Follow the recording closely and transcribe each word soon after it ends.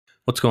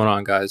What's going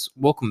on, guys?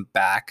 Welcome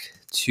back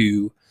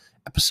to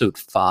episode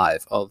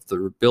 5 of the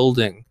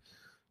Rebuilding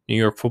New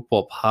York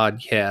Football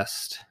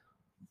Podcast.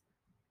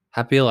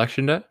 Happy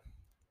Election Day.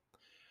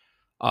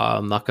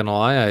 I'm not going to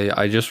lie,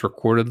 I just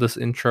recorded this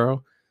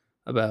intro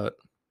about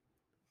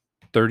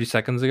 30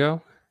 seconds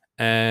ago,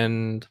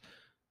 and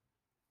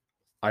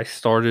I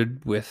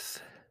started with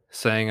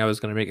saying I was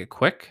going to make it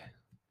quick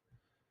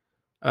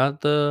at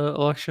the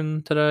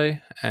election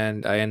today,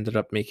 and I ended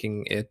up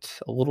making it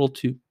a little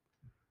too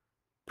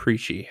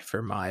preachy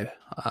for my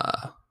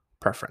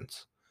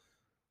preference.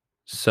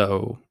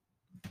 So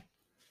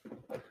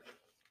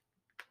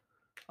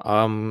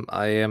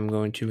I am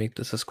going to make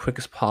this as quick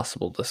as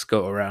possible this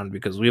go around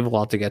because we have a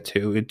lot to get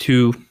to. We had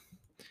two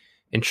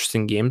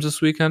interesting games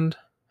this weekend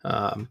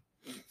for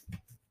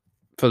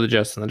the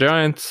Jets and the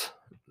Giants.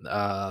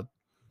 I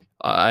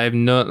have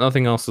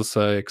nothing else to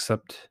say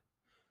except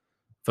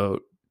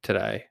vote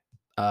today.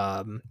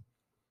 I'm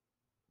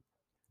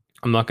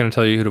not going to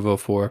tell you who to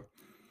vote for.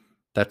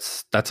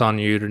 That's on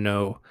you to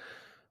know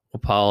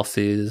what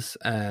policies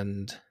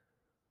and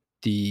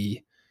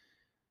the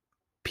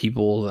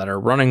people that are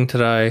running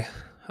today,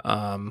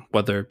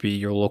 whether it be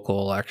your local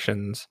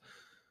elections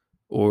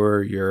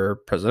or your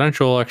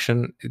presidential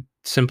election. It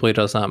simply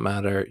does not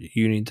matter.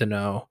 You need to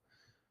know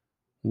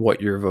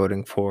what you're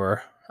voting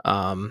for.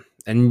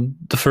 And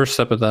the first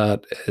step of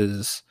that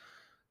is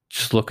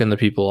just looking the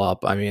people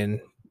up. I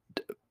mean,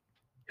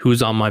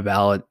 who's on my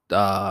ballot?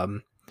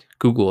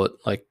 Google it.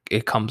 Like,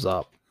 it comes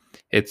up.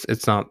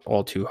 It's not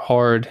all too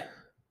hard.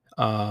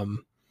 I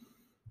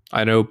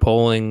know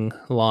polling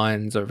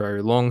lines are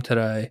very long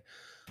today.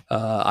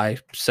 I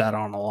sat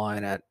on a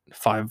line at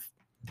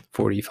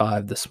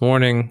 5:45 this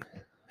morning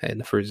in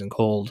the freezing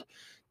cold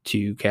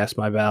to cast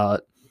my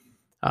ballot.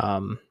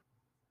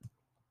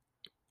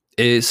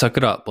 Suck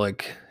it up.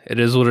 Like, it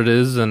is what it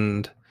is,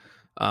 and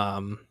I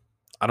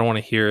don't want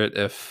to hear it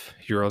if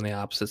you're on the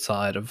opposite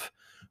side of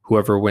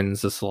whoever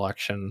wins this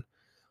election,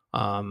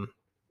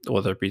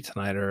 whether it be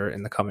tonight or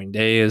in the coming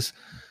days,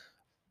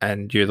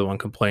 and you're the one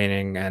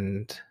complaining,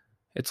 and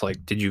it's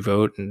like, did you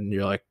vote? And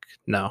you're like,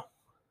 no.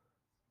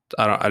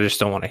 I just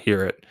don't want to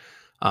hear it.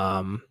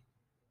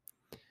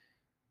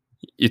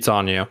 It's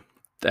on you.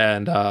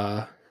 And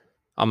I'm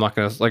not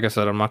gonna, like I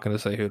said, I'm not gonna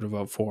say who to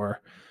vote for.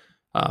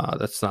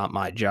 That's not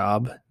my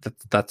job.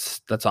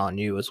 That's on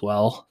you as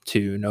well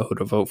to know who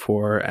to vote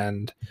for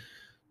and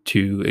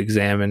to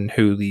examine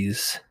who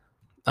these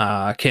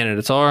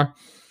candidates are,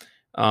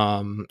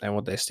 and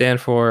what they stand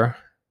for.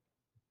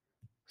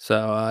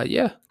 So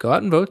yeah, go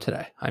out and vote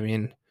today. I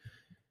mean,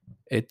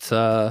 it's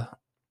I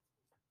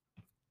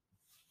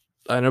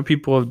know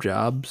people have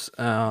jobs,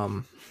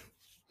 and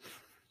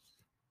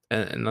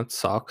that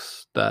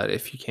sucks that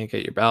if you can't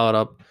get your ballot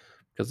up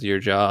because of your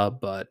job,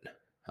 but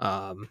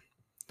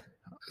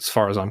as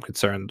far as I'm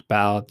concerned, the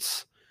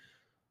ballots,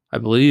 I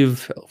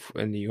believe,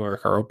 in New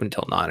York are open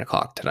till 9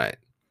 o'clock tonight.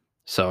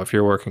 So if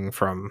you're working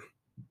from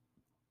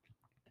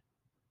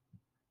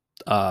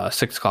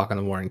 6 o'clock in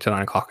the morning to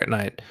 9 o'clock at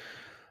night,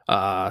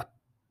 I'm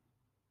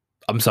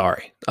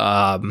sorry.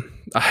 I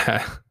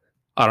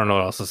don't know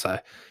what else to say.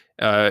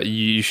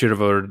 You should have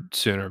voted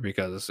sooner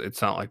because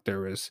it's not like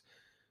there was,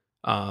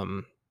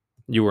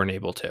 you weren't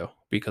able to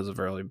because of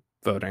early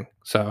voting.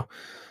 So,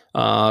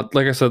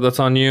 like I said, that's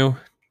on you.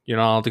 You're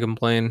not allowed to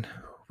complain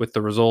with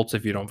the results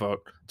if you don't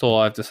vote. That's all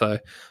I have to say.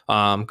 Go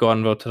out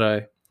and vote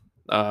today.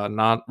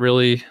 Not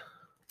really,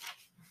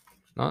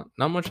 not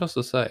much else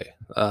to say.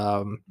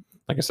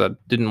 Like I said,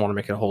 didn't want to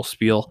make it a whole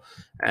spiel,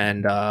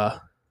 and I'm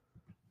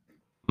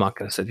not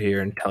going to sit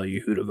here and tell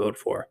you who to vote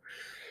for.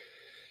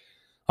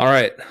 All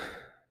right,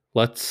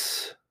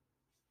 let's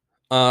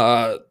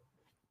let's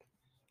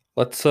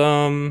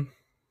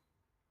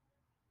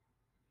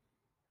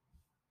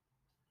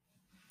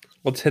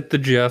hit the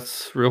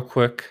Jets real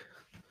quick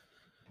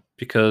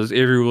because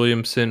Avery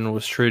Williamson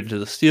was traded to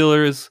the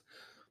Steelers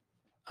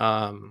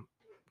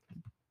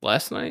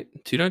last night,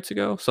 2 nights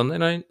ago, Sunday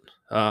night.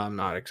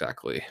 Not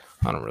exactly.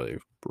 I don't really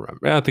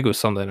remember. I think it was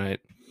Sunday night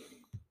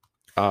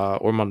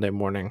or Monday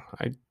morning.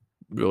 I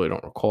really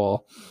don't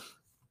recall.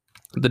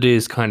 The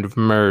days kind of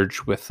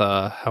merge with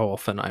how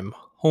often I'm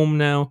home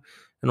now,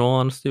 in all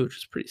honesty, which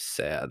is pretty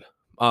sad. It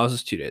was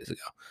just 2 days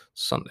ago,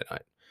 Sunday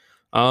night.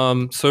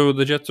 So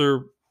the Jets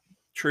are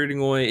trading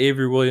away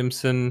Avery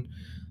Williamson,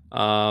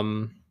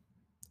 and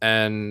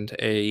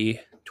a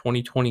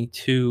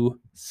 2022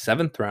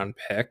 7th round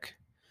pick,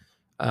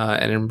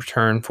 and in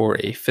return for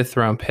a 5th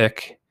round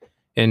pick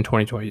in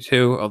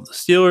 2022 of the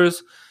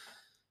Steelers.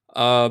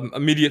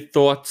 Immediate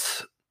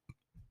thoughts: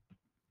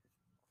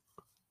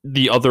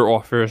 the other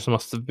offers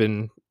must have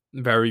been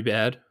very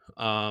bad.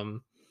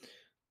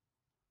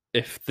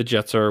 If the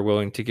Jets are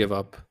willing to give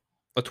up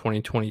a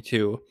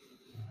 2022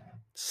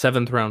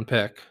 7th round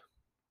pick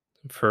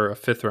for a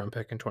 5th round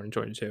pick in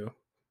 2022,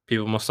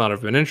 people must not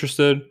have been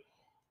interested,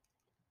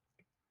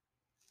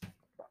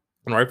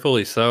 and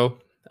rightfully so.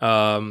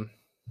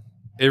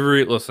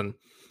 Avery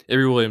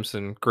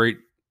Williamson, great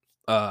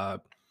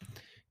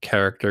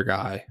character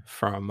guy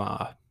from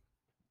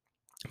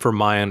from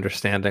my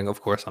understanding.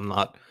 Of course, I'm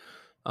not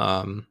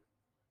um,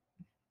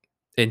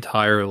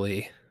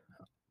 entirely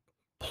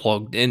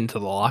plugged into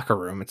the locker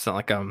room. It's not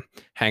like I'm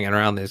hanging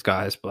around these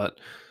guys, but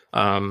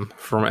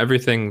from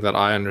everything that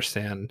I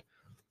understand,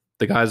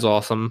 the guy's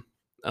awesome.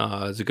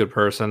 He's a good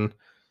person,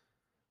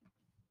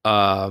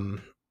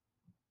 um,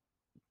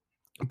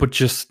 but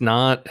just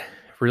not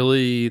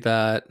really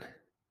that.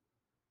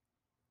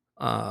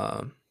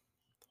 Uh,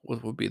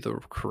 what would be the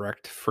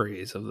correct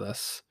phrase of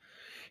this?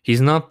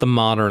 He's not the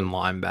modern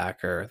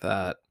linebacker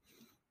that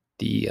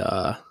the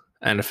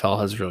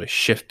NFL has really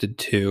shifted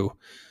to.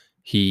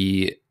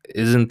 He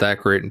isn't that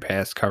great in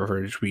pass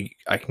coverage.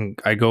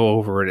 I go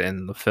over it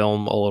in the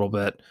film a little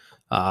bit,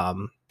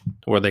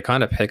 where they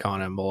kind of pick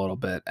on him a little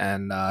bit,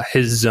 and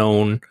his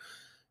zone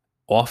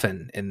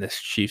often in this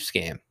Chiefs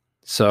game.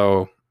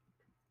 So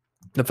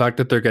the fact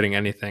that they're getting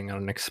anything on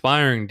an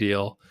expiring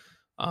deal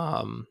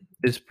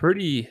is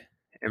pretty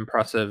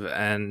impressive,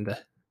 and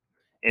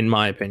in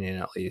my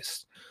opinion, at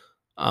least.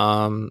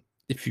 Um,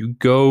 if you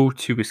go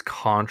to his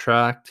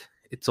contract,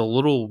 it's a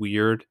little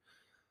weird.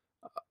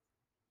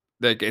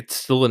 Like it's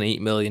still an $8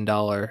 million.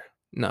 No,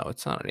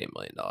 it's not an $8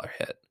 million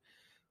hit.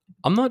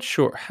 I'm not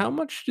sure how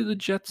much do the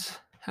Jets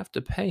have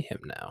to pay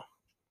him now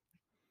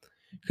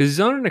because he's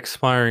on an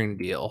expiring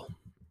deal.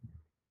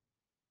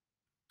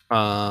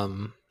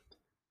 Um,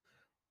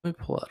 let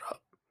me pull that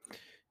up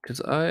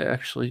because I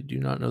actually do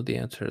not know the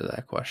answer to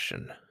that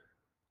question.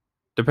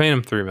 They're paying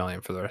him $3 million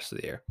for the rest of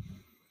the year.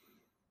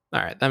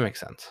 All right, that makes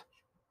sense.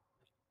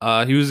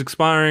 He was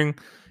expiring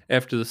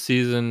after the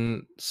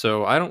season,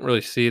 so I don't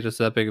really see it as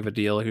that big of a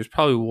deal. He was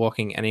probably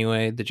walking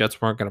anyway. The Jets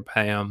weren't going to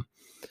pay him.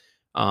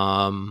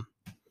 Um,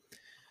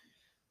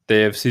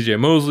 they have CJ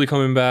Mosley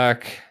coming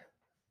back.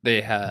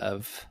 They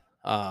have,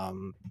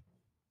 I'm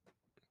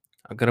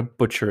going to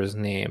butcher his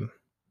name,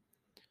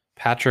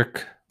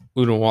 Patrick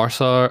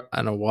Unawasar,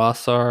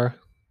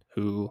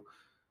 who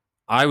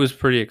I was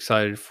pretty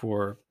excited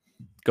for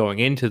going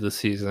into the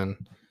season,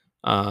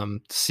 to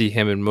see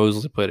him and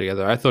Mosley play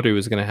together. I thought he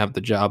was going to have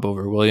the job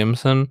over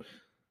Williamson,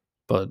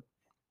 but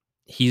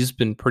he's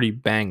been pretty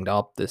banged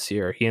up this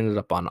year. He ended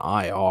up on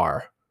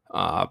IR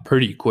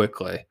pretty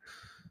quickly.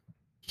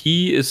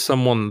 He is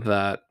someone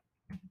that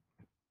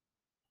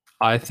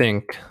I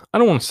think, I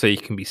don't want to say he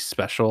can be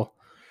special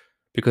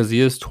because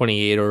he is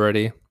 28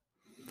 already,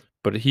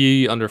 but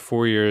he under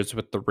 4 years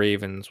with the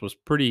Ravens he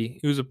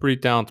was a pretty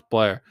talented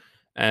player.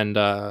 And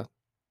I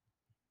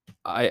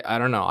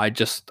don't know. I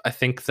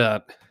think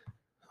that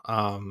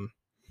um,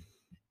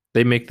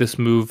 they make this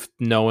move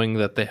knowing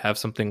that they have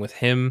something with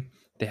him.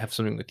 They have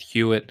something with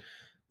Hewitt.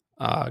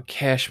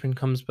 Cashman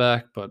comes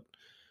back, but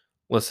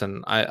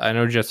listen, I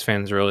know Jets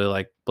fans really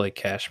like Blake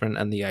Cashman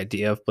and the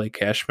idea of Blake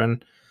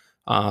Cashman.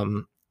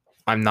 Um,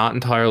 I'm not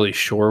entirely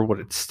sure what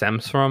it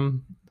stems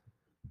from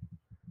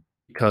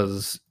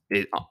because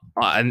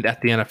and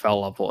at the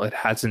NFL level, it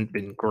hasn't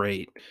been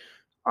great.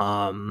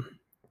 Um,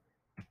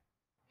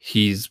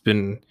 he's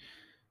been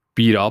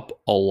beat up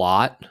a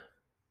lot.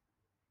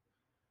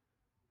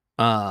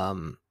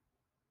 Um,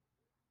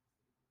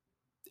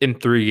 in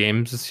 3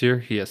 games this year,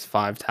 he has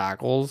 5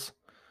 tackles.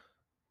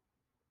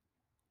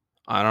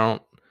 I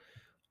don't.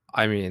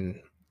 I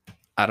mean,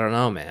 I don't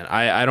know, man.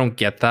 I don't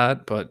get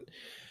that, but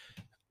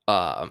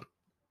um,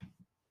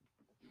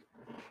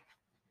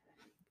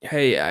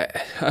 hey,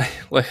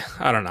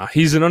 I don't know.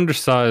 He's an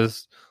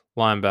undersized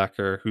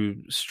linebacker who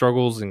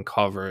struggles in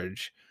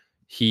coverage.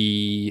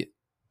 He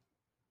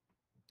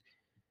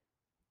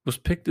was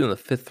picked in the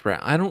 5th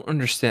round. I don't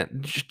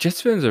understand.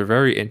 Jets fans are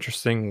very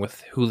interesting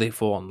with who they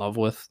fall in love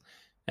with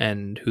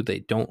and who they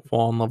don't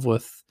fall in love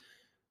with.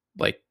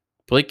 Like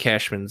Blake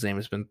Cashman's name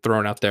has been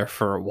thrown out there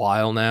for a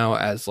while now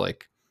as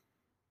like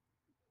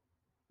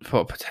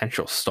a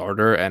potential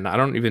starter, and I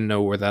don't even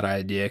know where that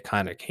idea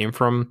kind of came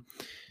from.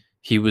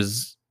 He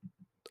was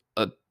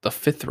the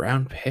 5th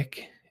round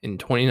pick in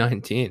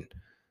 2019.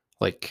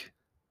 Like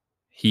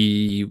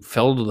he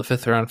fell to the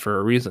 5th round for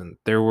a reason.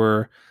 There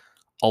were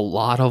a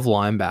lot of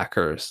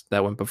linebackers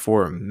that went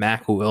before him.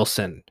 Mac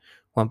Wilson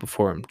went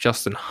before him.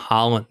 Justin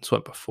Hollins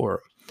went before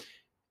him.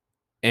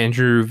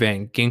 Andrew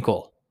Van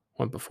Ginkel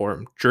went before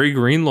him. Dre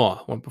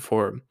Greenlaw went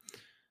before him.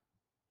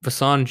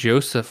 Vasan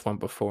Joseph went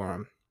before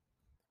him.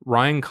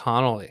 Ryan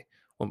Connolly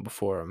went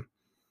before him.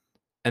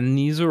 And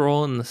these are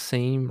all in the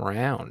same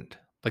round.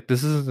 Like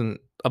this isn't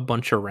a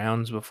bunch of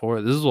rounds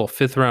before. This is all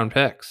 5th-round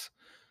picks.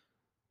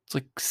 It's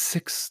like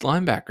 6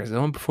 linebackers that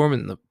went before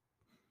him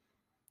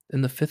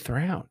in the 5th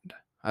round.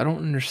 I don't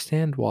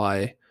understand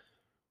why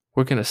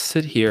we're gonna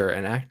sit here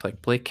and act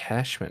like Blake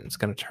Cashman is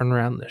gonna turn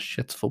around this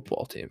shit's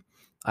football team.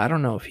 I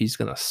don't know if he's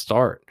gonna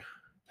start.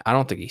 I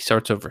don't think he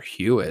starts over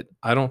Hewitt.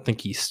 I don't think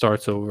he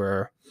starts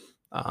over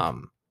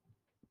Anawas.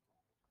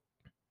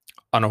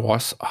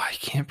 Oh, I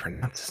can't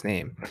pronounce his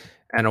name.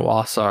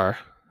 Anawasar.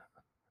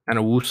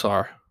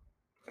 Anawusar.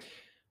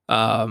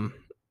 Um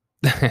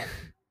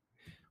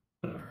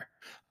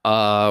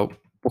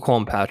we'll call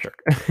him Patrick.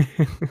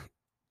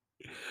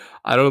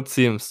 I don't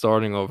see him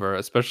starting over,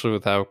 especially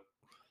with how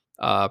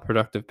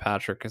productive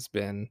Patrick has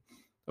been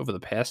over the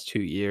past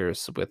 2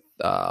 years with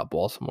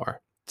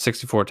Baltimore.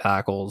 64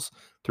 tackles,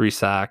 3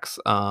 sacks,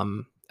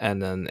 and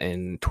then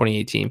in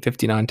 2018,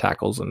 59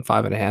 tackles and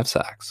 5.5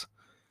 sacks.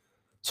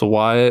 So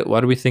why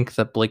do we think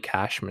that Blake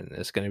Cashman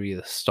is going to be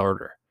the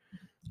starter?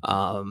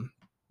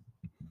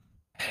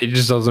 It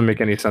just doesn't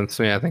make any sense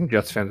to me. I think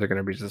Jets fans are going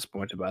to be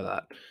disappointed by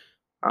that.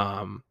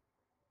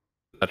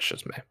 That's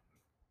just me.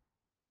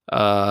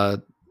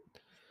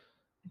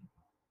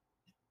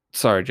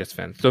 Sorry, Jets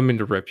fans. Don't mean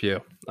to rip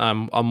you.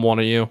 I'm one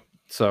of you,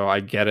 so I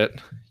get it.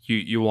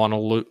 You want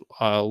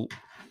to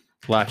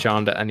latch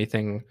on to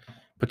anything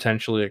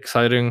potentially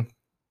exciting,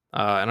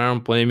 and I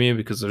don't blame you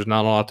because there's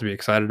not a lot to be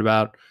excited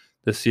about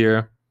this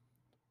year.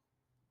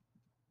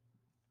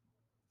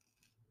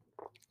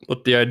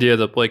 But the idea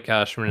that Blake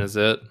Cashman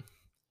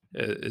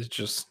is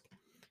just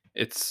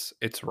it's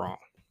wrong.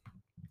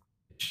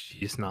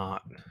 He's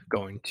not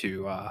going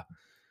to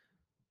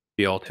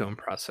be all too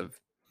impressive,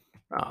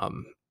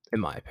 in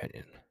my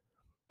opinion.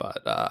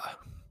 But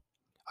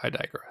I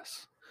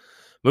digress.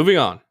 Moving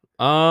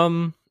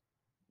on.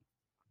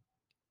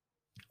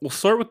 We'll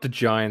start with the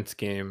Giants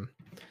game,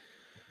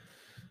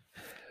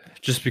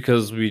 just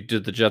because we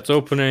did the Jets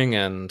opening,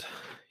 and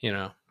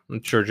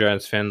I'm sure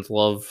Giants fans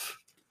love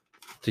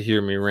to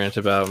hear me rant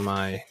about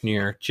my New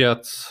York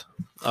Jets,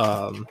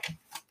 and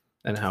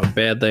how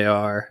bad they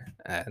are,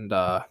 and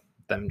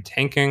them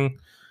tanking.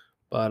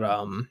 But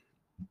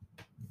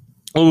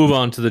we'll move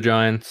on to the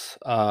Giants.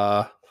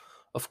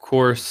 Of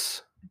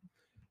course,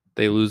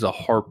 they lose a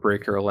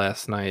heartbreaker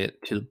last night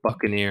to the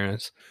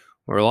Buccaneers,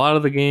 where a lot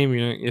of the game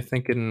you're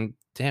thinking,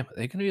 damn, are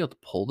they going to be able to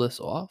pull this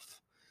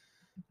off?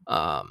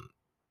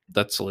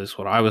 That's at least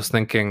what I was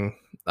thinking.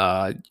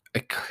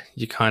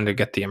 You kind of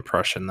get the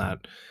impression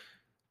that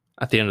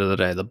at the end of the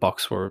day, the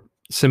Bucs were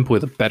simply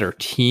the better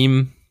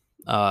team,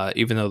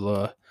 even though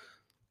the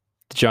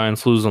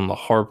Giants lose on the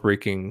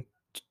heartbreaking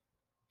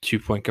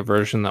 2-point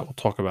conversion that we'll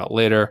talk about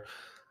later.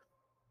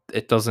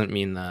 It doesn't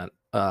mean that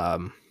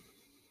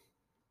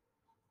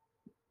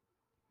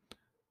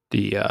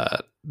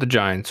the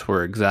Giants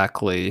were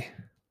exactly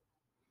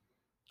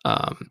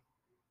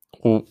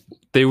well,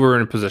 they were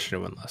in a position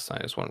to win last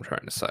night, is what I'm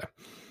trying to say.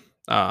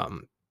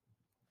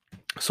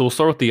 So we'll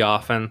start with the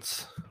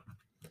offense.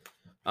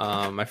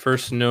 My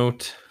first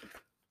note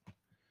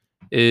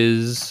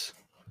is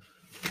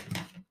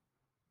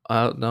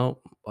no,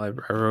 I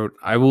wrote,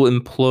 I will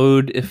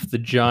implode if the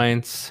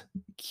Giants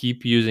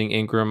keep using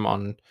Ingram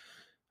on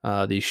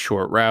these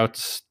short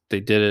routes.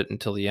 They did it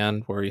until the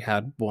end, where he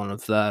had one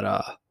of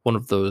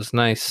those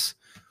nice.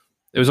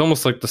 It was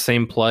almost like the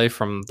same play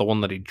from the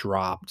one that he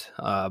dropped,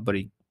 but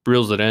he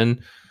reels it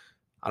in.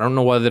 I don't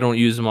know why they don't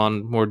use him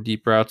on more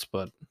deep routes,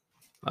 but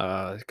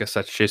I guess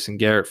that's Jason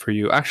Garrett for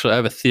you. Actually, I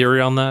have a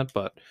theory on that,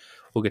 but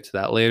we'll get to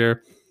that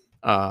later.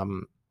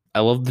 I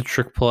love the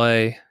trick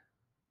play.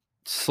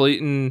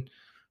 Slayton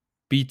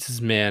beats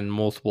his man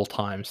multiple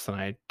times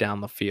tonight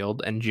down the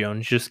field, and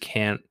Jones just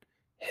can't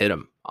hit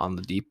him on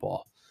the deep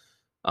ball.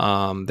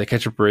 They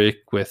catch a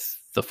break with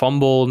the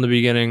fumble in the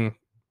beginning,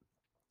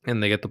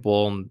 and they get the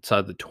ball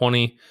inside the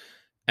 20.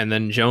 And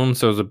then Jones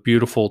throws a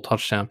beautiful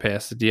touchdown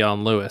pass to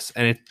Dion Lewis.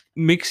 And it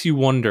makes you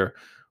wonder,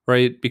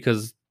 right?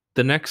 Because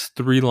the next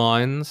 3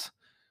 lines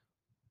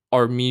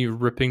are me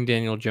ripping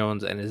Daniel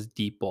Jones and his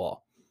deep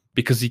ball,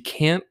 because he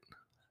can't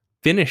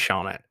finish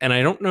on it. And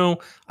I don't know.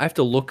 I have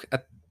to look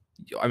at,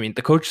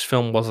 the coach's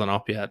film wasn't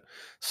up yet,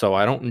 so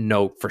I don't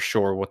know for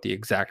sure what the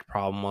exact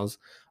problem was.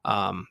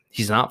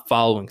 He's not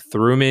following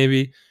through,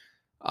 maybe.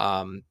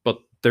 But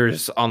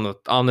there's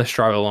on this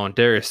drive alone,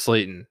 Darius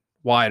Slayton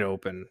wide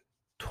open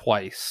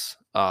twice.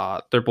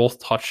 They're both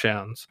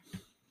touchdowns.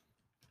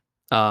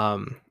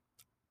 And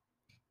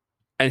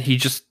he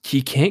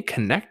can't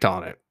connect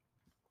on it.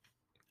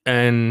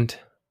 And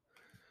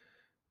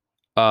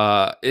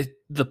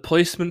the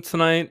placement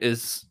tonight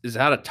is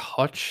out of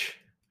touch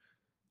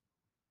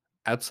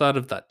outside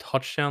of that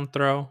touchdown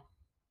throw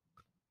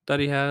that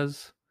he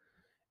has.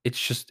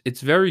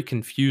 It's very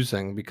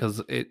confusing,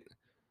 because it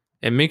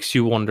makes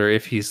you wonder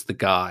if he's the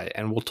guy,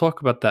 and we'll talk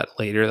about that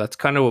later. That's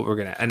kind of what we're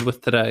going to end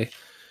with today.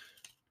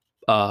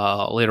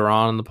 Later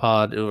on in the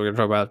pod, we're going to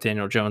talk about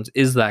Daniel Jones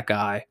is that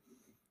guy.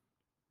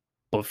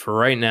 But for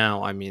right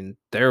now,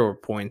 there were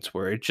points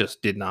where it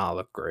just did not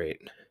look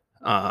great.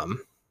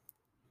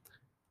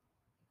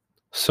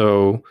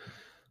 So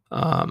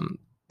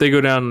they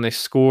go down and they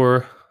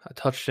score a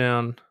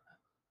touchdown.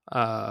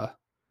 And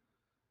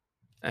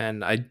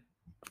I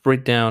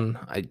write down,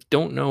 I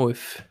don't know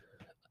if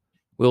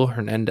Will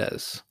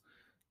Hernandez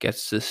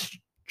gets this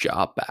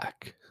job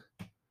back,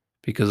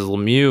 because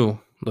Lemieux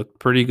looked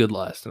pretty good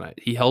last night.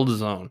 He held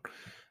his own.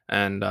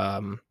 And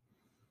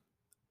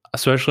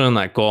especially on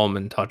that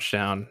Gallman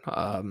touchdown,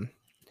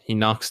 he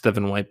knocks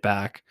Devin White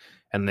back,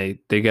 and they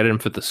get him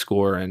for the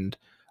score. And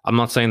I'm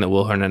not saying that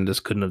Will Hernandez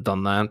couldn't have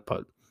done that,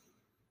 but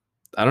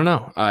I don't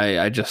know.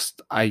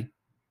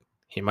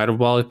 He might have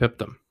Wally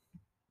pipped him.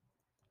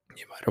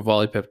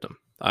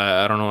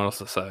 I don't know what else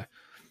to say.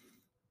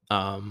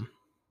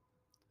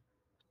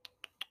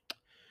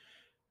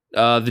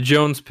 The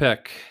Jones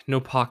pick, no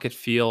pocket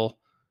feel.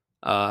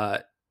 Uh,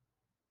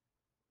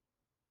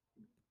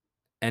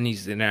 and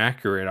he's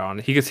inaccurate on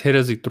it. He gets hit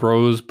as he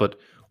throws, but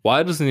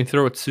why doesn't he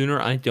throw it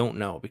sooner? I don't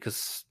know,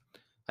 because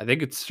I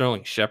think it's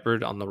Sterling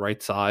Shepard on the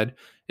right side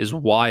is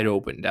wide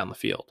open down the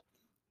field.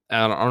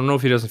 And I don't know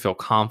if he doesn't feel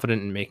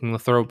confident in making the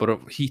throw, but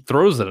he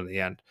throws it in the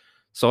end.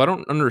 So I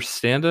don't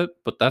understand it,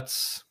 but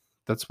that's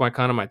my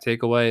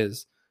takeaway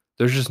is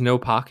there's just no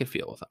pocket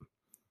feel with him.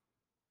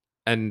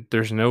 And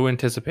there's no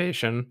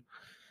anticipation.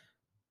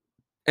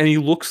 And he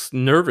looks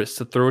nervous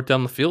to throw it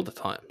down the field at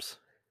times.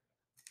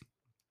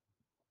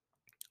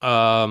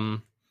 I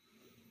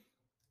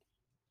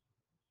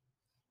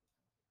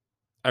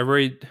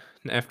rate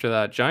after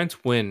that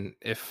Giants win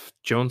if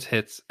Jones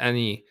hits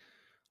any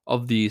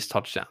of these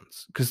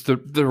touchdowns because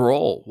they're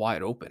all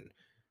wide open.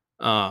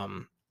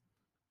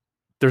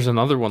 There's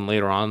another one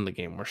later on in the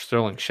game where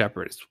Sterling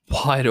Shepard is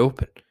wide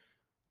open,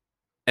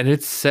 and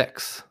it's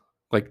 6.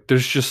 Like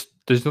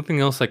there's nothing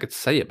else I could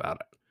say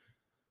about it.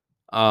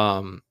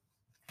 I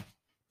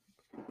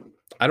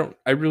don't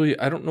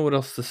know what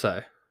else to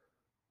say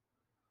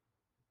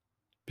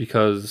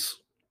because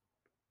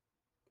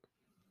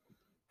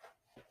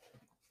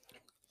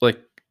like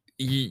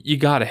you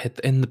gotta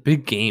hit in the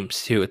big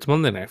games too. It's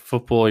Monday Night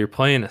Football. You're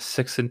playing a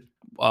 6-2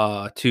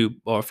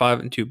 or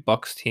 5-2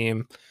 Bucks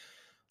team.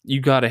 You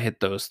gotta hit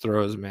those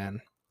throws,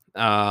 man.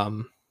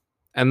 And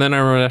then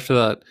I wrote after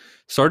that,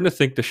 starting to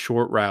think the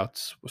short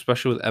routes,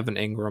 especially with Evan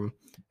Ingram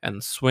and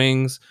the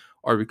swings,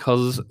 are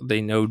because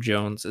they know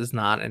Jones is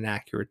not an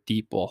accurate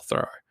deep ball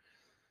thrower.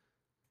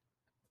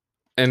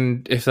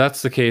 And if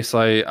that's the case,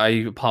 I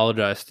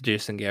apologize to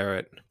Jason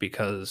Garrett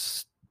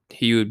because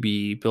he would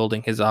be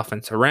building his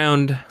offense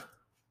around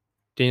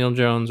Daniel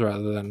Jones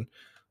rather than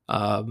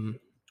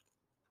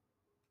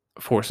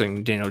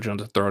forcing Daniel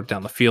Jones to throw it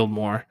down the field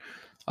more.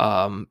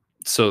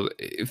 So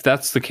if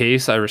that's the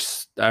case, I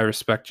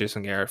respect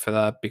Jason Garrett for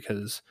that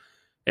because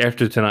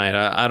after tonight,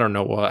 I don't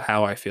know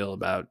how I feel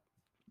about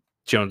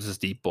Jones's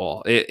deep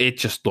ball. It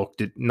just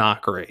looked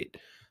not great.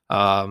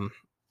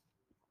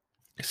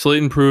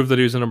 Slayton proved that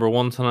he was the number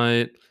 1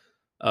 tonight.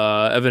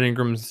 Evan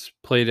Ingram's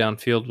play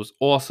downfield was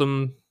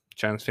awesome.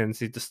 Giants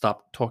fans need to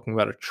stop talking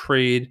about a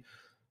trade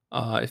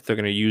if they're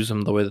going to use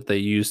him the way that they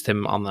used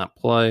him on that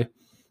play.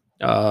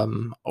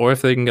 Or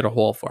if they can get a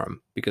haul for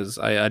him, because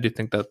I do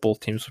think that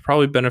both teams would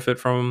probably benefit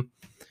from him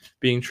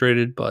being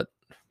traded, but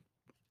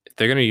if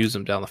they're going to use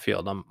him down the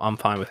field, I'm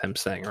fine with him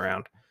staying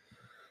around.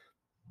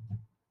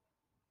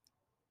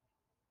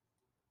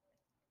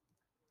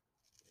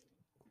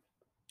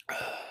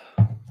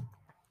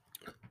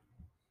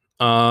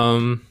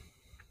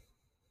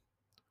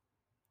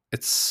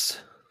 It's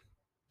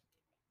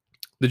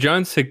the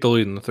Giants take the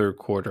lead in the third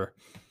quarter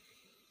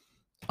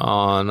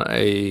on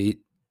I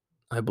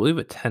believe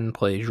a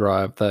 10-play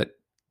drive that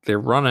they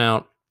run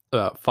out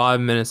about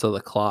 5 minutes of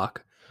the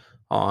clock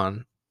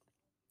on,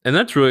 and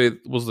that's really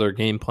was their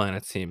game plan.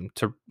 It seemed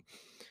to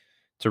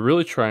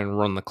really try and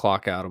run the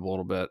clock out a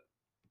little bit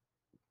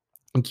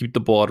and keep the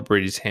ball out of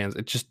Brady's hands.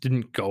 It just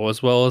didn't go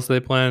as well as they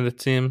planned.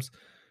 It seems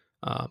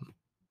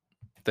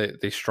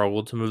they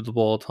struggled to move the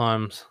ball at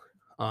times,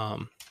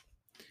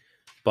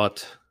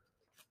 but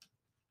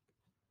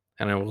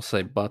I will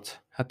say, but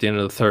at the end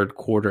of the third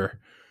quarter,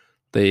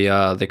 they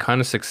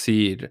kind of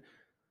succeed.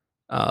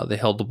 They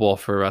held the ball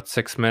for about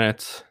 6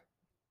 minutes,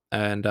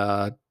 and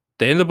they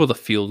ended up with a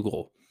field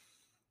goal.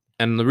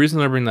 And the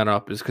reason I bring that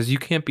up is because you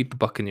can't beat the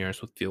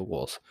Buccaneers with field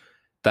goals.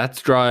 That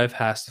drive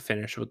has to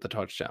finish with the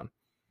touchdown.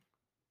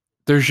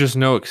 There's just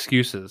no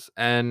excuses,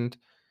 and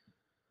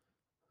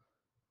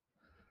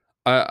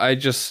I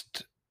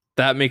just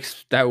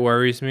that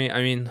worries me.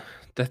 I mean,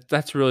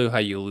 that's really how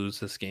you lose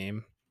this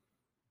game,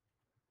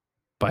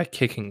 by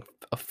kicking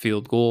a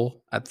field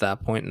goal at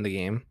that point in the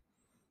game.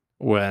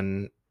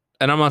 And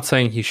I'm not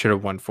saying he should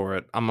have went for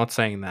it. I'm not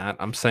saying that.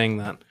 I'm saying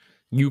that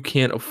you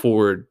can't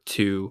afford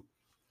to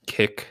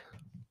kick.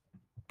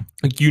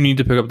 Like, you need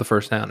to pick up the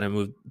first down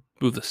and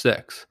move the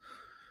sticks.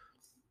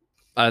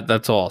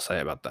 That's all I'll say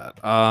about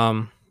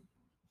that.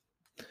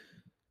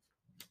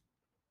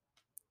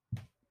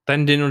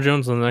 Then Daniel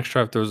Jones on the next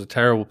drive throws a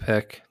terrible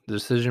pick. The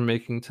decision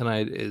making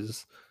tonight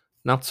is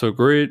not so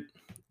great.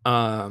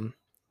 And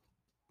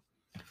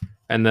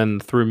then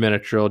the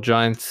 3-minute drill,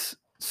 Giants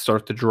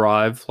start the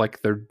drive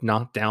like they're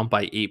not down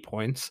by 8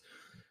 points.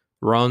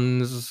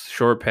 Runs,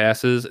 short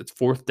passes. It's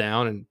 4th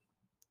down, and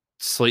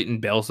Slayton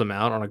bails them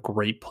out on a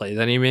great play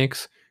that he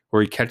makes,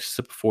 where he catches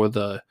it before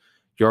the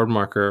yard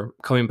marker,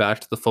 coming back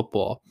to the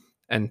football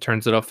and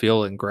turns it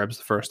upfield and grabs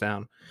the first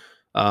down.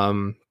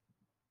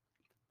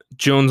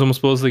 Jones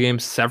almost blows the game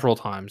several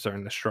times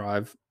during this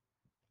drive,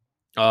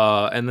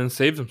 and then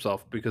saves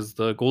himself because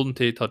the Golden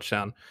Tate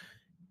touchdown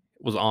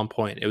was on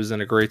point. It was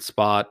in a great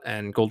spot,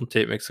 and Golden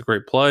Tate makes a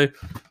great play.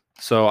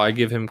 So I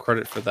give him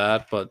credit for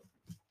that, but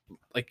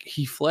like,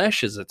 he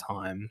flashes at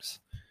times,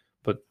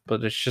 but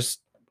it's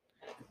just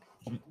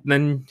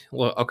then,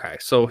 well, okay.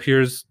 So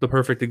here's the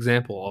perfect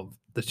example of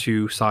the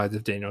two sides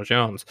of Daniel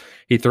Jones.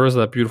 He throws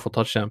that beautiful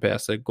touchdown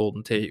pass at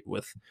Golden Tate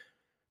with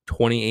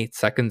 28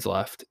 seconds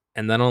left,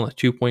 and then on a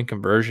 2-point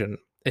conversion,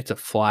 it's a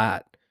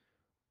flat.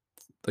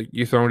 Like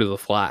you throw into the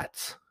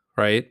flats,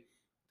 right?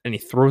 And he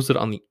throws it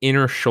on the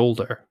inner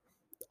shoulder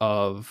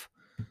of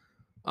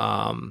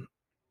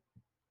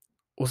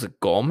was it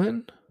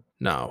Gallman?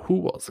 No, who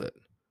was it?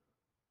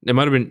 It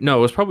might have been no,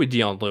 it was probably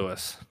Dion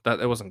Lewis. That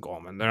it wasn't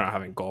Gallman. They're not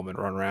having Gallman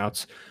run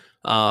routes.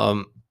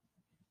 Um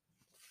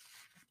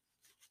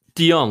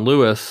Dion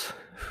Lewis,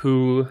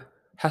 who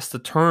has to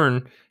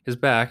turn his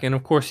back, and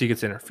of course he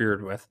gets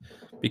interfered with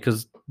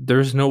because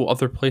there's no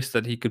other place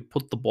that he could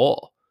put the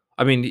ball.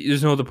 I mean,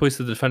 there's no other place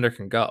the defender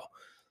can go,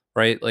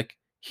 right? Like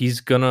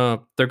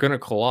they're gonna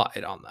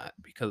collide on that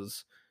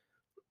because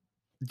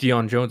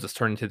Deion Jones is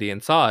turning to the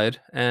inside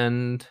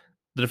and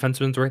the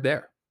defenseman's right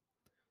there.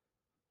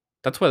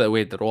 That's why they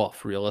waved it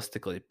off,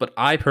 realistically. But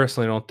I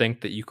personally don't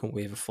think that you can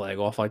wave a flag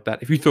off like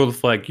that. If you throw the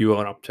flag, you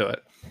own up to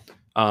it.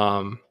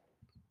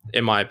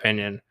 In my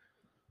opinion,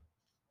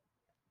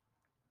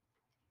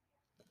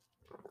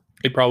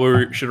 he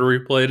probably should have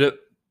replayed it,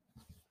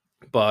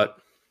 but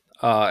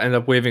end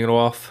up waving it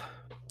off.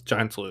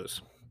 Giants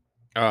lose.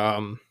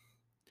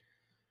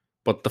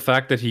 But the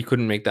fact that he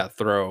couldn't make that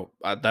throw,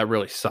 that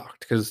really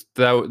sucked because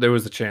there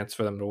was a chance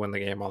for them to win the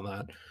game on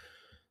that.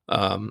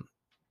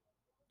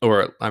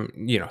 Or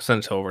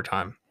send it to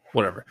overtime.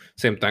 Whatever,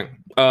 same thing.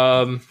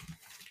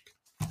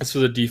 As for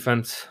the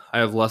defense, I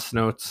have less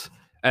notes,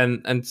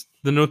 and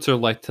the notes are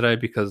light today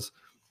because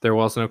there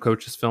was no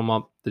coach's film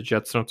up. The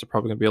Jets notes are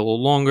probably going to be a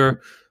little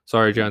longer.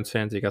 Sorry, Giants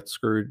fans, you got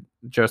screwed.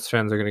 Jets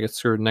fans are going to get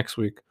screwed next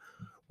week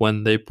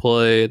when they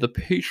play the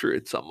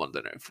Patriots on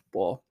Monday Night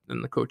Football,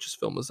 and the coach's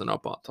film isn't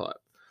up on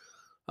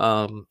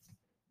time.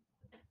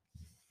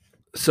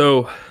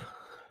 So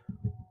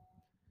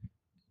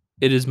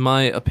it is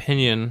my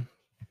opinion,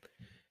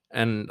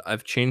 and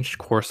I've changed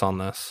course on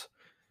this.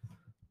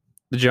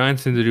 The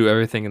Giants need to do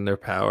everything in their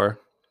power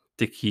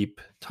to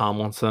keep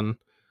Tomlinson,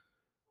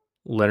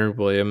 Leonard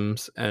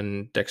Williams,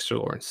 and Dexter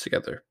Lawrence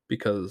together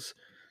because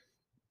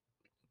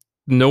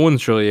no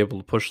one's really able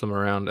to push them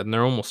around, and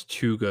they're almost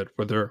too good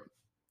where they're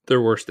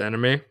their worst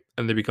enemy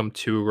and they become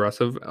too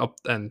aggressive up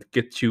and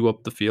get too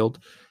up the field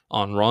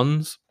on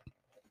runs.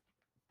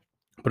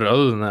 But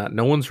other than that,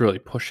 no one's really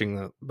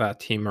pushing that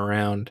team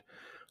around,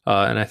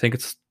 and I think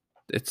it's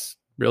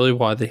really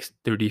why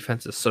their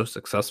defense is so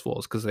successful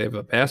is because they have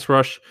a pass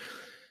rush.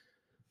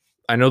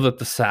 I know that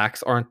the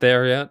sacks aren't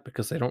there yet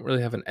because they don't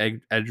really have an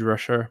edge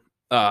rusher,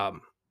 like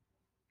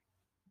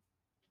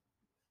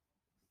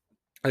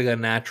a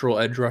natural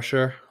edge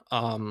rusher.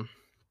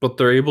 But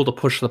they're able to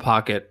push the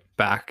pocket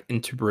back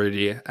into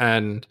Brady,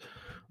 and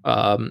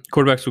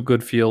quarterbacks with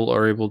good feel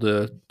are able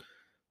to,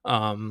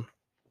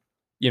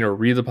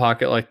 read the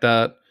pocket like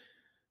that.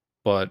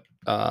 But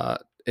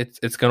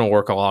it's going to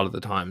work a lot of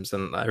the times,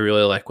 and I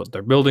really like what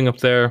they're building up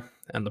there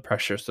and the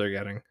pressures they're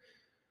getting.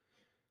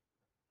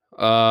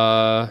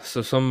 So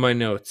some of my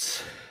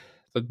notes: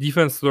 the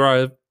defense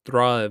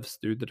thrives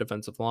through the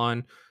defensive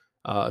line,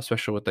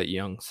 especially with that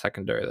young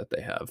secondary that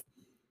they have.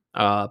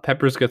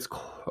 Peppers gets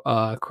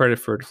credit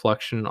for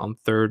deflection on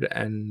third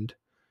and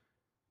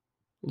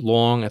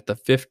long at the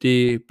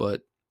 50,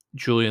 but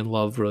Julian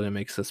Love really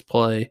makes this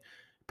play.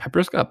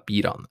 Peppers got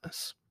beat on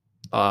this,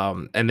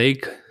 and they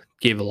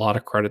gave a lot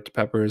of credit to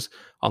Peppers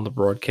on the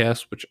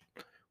broadcast, which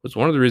was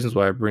one of the reasons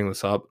why I bring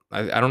this up.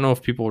 I don't know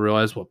if people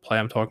realize what play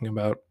I'm talking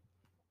about.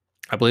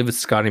 I believe it's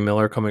Scotty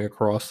Miller coming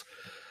across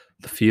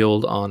the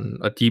field on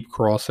a deep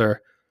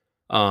crosser.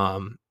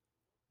 It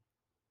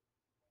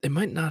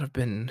might not have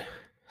been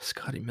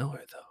Scotty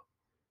Miller, though.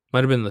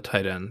 Might have been the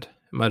tight end.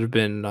 It might have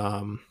been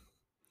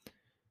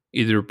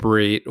either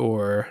Brait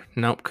or...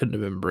 Nope, couldn't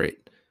have been Brait.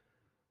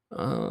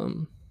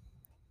 I'm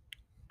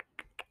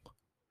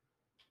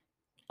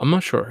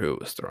not sure who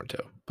it was thrown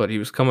to, but he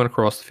was coming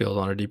across the field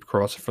on a deep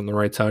crosser from the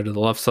right side to the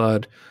left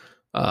side.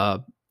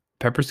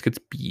 Peppers gets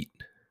beat.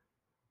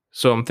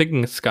 So I'm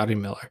thinking it's Scotty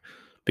Miller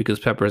because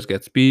Peppers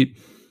gets beat.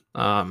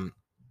 And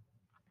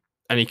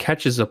he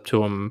catches up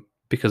to him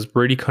because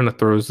Brady kind of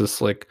throws this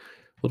like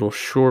little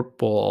short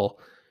ball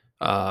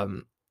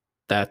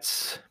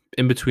that's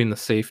in between the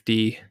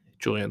safety,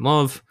 Julian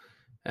Love,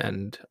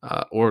 and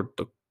or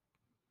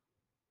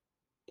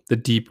the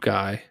deep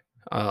guy,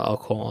 I'll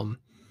call him,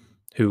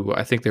 who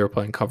I think they were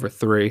playing cover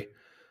 3,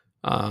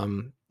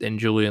 and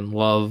Julian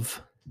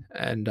Love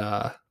and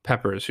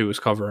Peppers, who was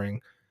covering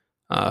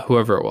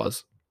whoever it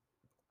was.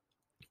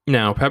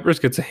 Now, Peppers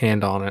gets a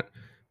hand on it,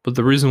 but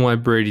the reason why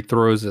Brady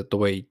throws it the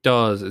way he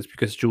does is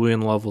because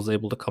Julian Love was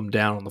able to come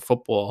down on the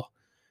football,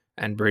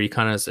 and Brady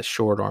kind of has to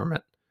short arm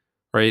it,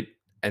 right?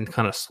 And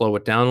kind of slow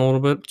it down a little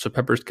bit, so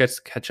Peppers gets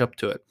to catch up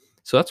to it.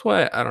 So that's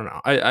why, I don't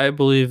know. I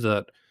believe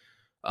that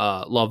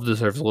Love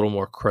deserves a little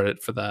more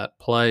credit for that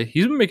play.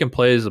 He's been making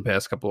plays the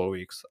past couple of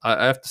weeks.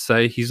 I have to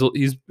say, he's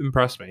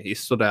impressed me. He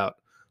stood out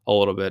a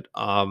little bit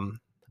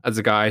as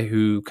a guy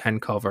who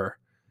can cover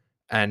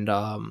and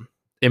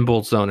in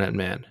both zone and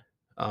man.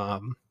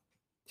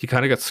 He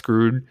kind of got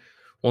screwed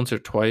once or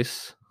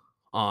twice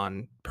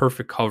on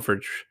perfect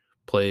coverage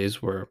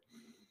plays where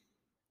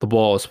the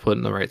ball is put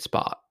in the right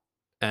spot,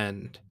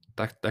 and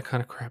that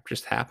kind of crap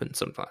just happens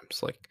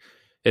sometimes. Like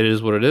it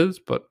is what it is.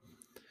 But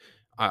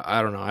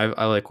I don't know.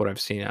 I like what I've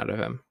seen out of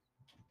him.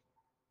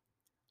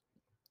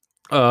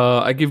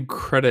 I give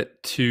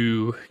credit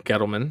to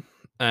Gettleman,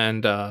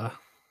 and that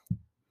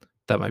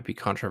might be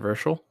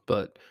controversial,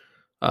 but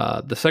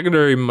the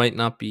secondary might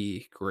not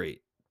be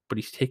great, but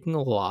he's taking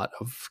a lot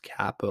of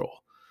capital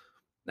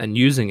and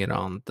using it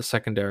on the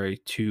secondary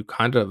to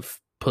kind of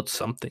put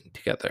something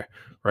together,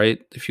 right?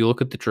 If you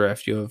look at the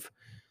draft, you have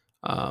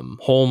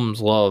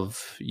Holmes,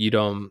 Love,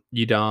 Udom.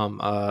 You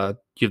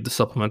have the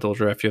supplemental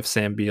draft. You have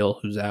Sam Beal,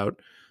 who's out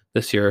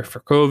this year for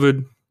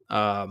COVID.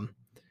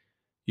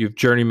 You have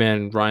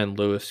journeyman Ryan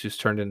Lewis, who's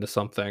turned into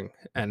something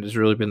and has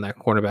really been that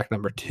cornerback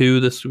number 2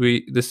 this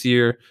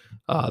year,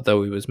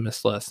 though he was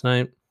missed last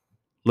night.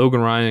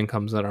 Logan Ryan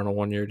comes out on a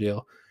 1-year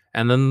deal,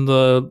 and then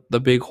the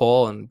big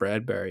haul in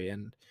Bradbury,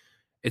 and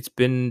it's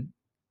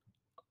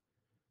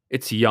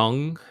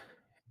young,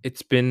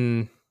 it's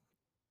been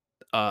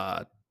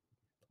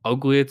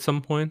ugly at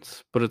some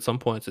points, but at some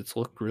points it's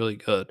looked really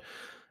good,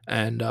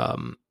 and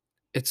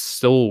it's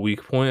still a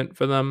weak point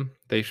for them.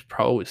 They should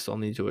probably still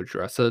need to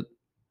address it,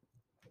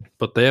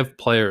 but they have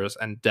players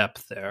and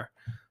depth there.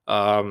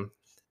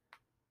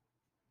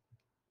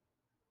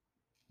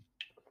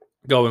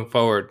 Going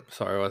forward,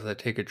 sorry, as I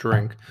take a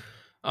drink.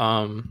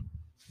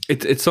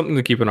 It's something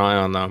to keep an eye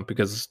on though,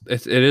 because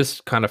it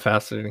is kind of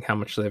fascinating how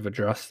much they've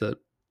addressed it.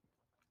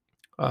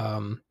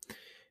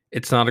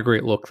 It's not a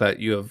great look that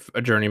you have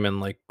a journeyman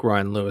like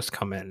Ryan Lewis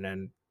come in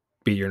and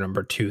be your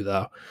number 2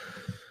 though,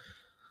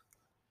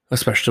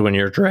 especially when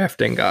you're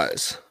drafting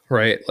guys,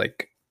 right?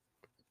 Like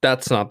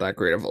that's not that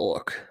great of a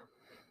look.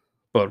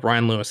 But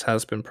Ryan Lewis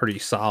has been pretty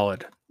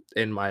solid,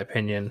 in my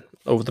opinion,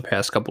 over the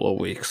past couple of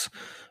weeks.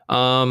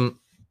 As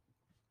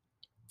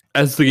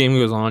the game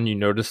goes on, you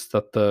notice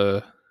that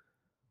the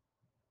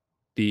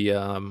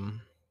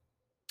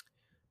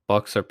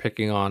Bucks are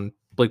picking on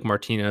Blake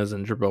Martinez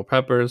and Jabril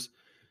Peppers.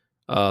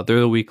 They're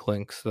the weak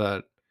links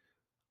that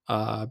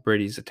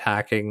Brady's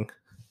attacking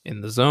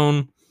in the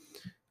zone.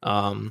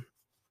 And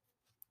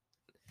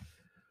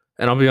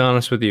I'll be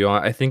honest with you,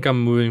 I think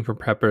I'm moving for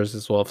Peppers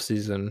this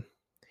offseason.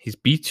 He's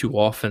beat too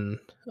often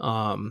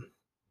on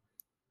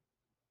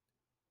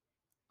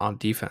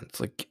defense.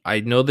 Like I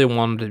know they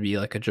want him to be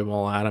like a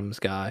Jamal Adams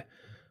guy,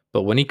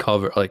 but when he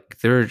covered, like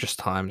there are just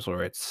times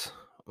where it's,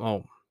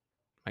 oh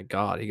my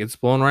God, he gets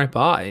blown right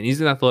by, and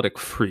he's an athletic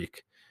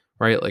freak,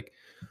 right? Like,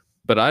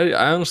 but I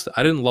honestly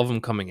I didn't love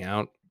him coming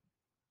out.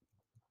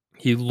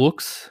 He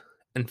looks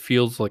and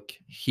feels like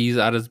he's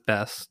at his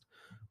best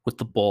with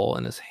the ball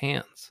in his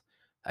hands.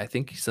 I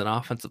think he's an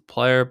offensive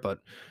player, but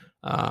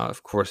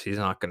of course he's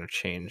not going to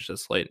change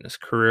this late in his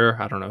career.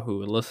 I don't know who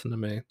would listen to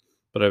me,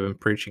 but I've been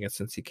preaching it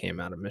since he came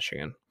out of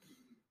Michigan.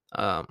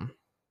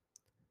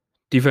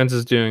 Defense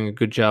is doing a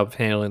good job of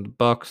handling the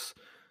Bucks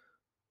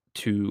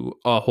to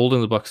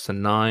holding the Bucks to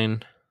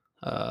 9.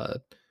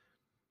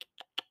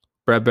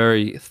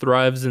 Bradbury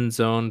thrives in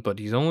zone, but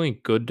he's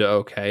only good to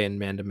okay in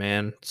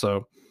man-to-man.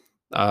 So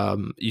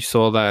you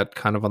saw that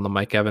kind of on the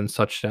Mike Evans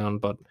touchdown,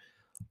 but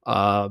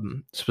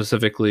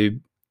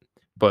specifically,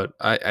 but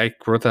I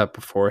wrote that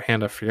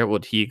beforehand. I forget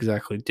what he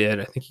exactly did.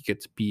 I think he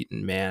gets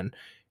beaten man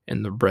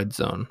in the red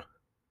zone.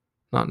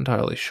 Not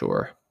entirely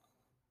sure.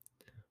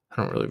 I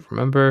don't really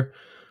remember.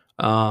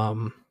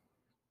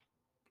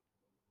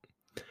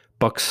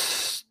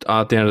 Bucks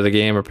at the end of the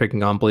game are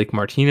picking on Blake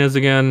Martinez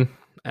again,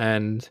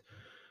 and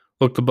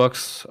look, the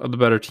Bucks are the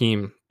better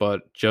team,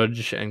 but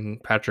Judge and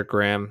Patrick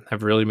Graham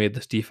have really made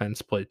this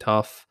defense play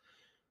tough.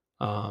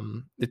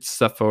 It's a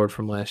step forward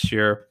from last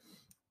year.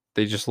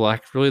 They just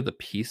lack really the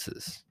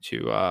pieces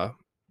to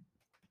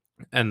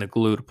and the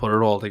glue to put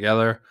it all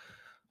together.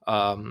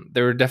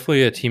 They're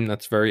definitely a team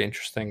that's very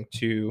interesting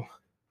to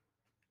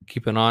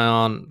keep an eye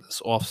on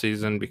this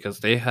offseason because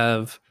they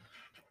have,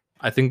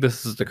 I think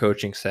this is the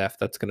coaching staff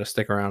that's going to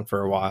stick around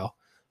for a while.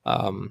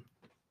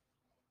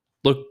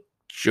 Look,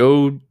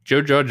 Joe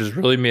Judge has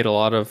really made a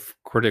lot of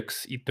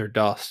critics eat their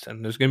dust,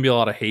 and there's going to be a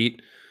lot of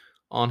hate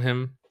on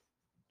him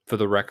for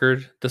the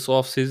record this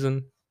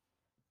offseason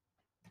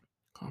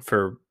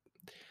for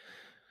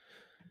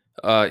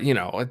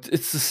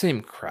it's the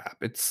same crap.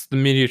 It's the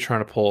media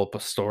trying to pull up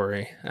a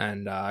story,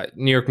 and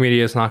New York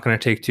media is not going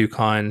to take too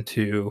kind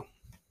to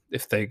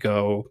if they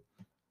go,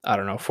 I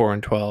don't know,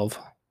 4-12.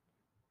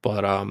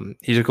 But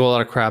he took a lot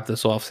of crap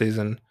this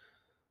offseason,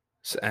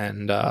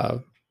 and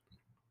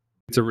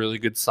it's a really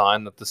good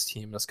sign that this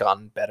team has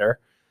gotten better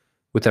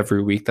with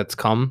every week that's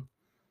come.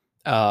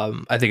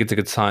 I think it's a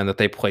good sign that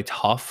they play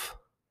tough.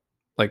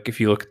 Like if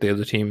you look at the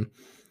other team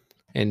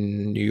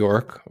in New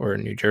York or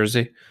in New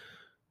Jersey,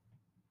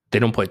 they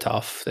don't play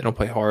tough. They don't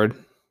play hard.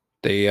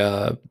 They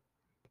the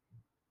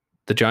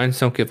Giants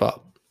don't give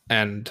up,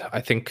 and I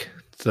think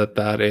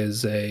that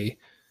is a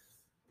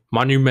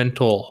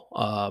monumental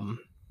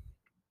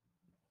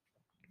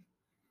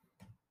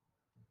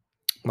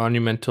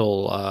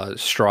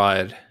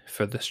stride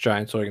for this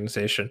Giants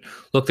organization.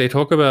 Look, they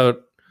talk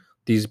about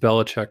these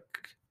Belichick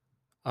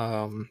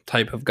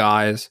type of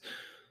guys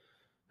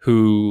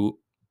who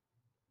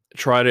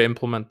try to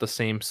implement the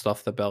same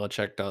stuff that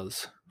Belichick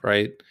does,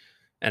 right?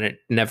 and it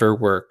never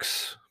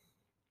works.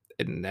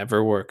 It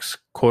never works,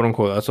 quote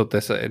unquote. That's what they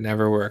say. It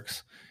never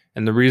works,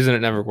 and the reason it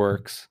never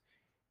works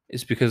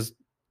is because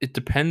it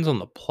depends on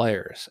the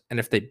players and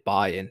if they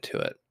buy into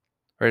it,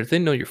 right? If they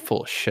know you're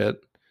full of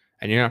shit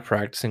and you're not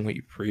practicing what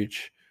you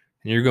preach,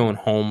 and you're going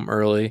home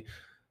early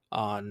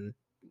on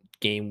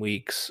game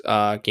weeks,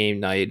 game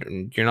night,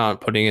 and you're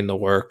not putting in the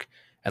work,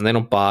 and they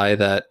don't buy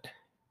that,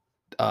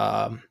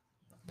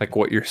 like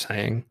what you're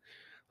saying.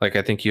 Like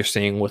I think you're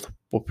seeing with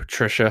what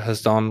Patricia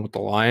has done with the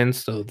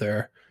Lions, so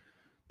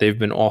they've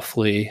been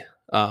awfully,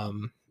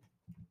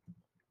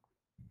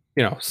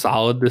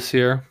 solid this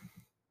year.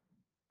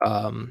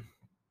 Um,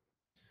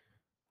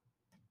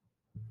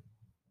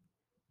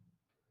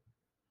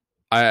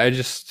 I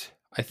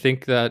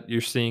think that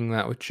you're seeing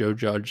that with Joe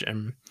Judge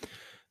and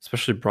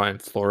especially Brian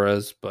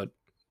Flores, but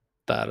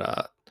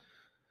that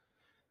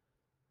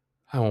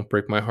I won't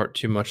break my heart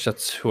too much.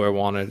 That's who I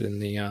wanted in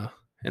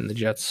the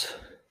Jets,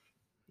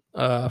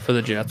 for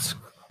the Jets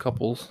a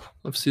couple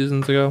of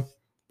seasons ago.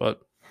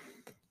 But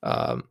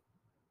um,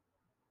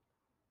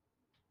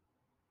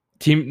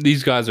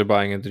 these guys are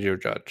buying into Joe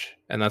Judge,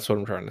 and that's what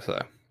I'm trying to say.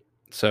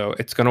 So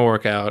it's gonna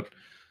work out,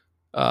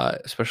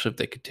 especially if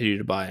they continue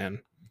to buy in.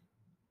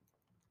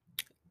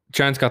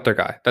 Giants got their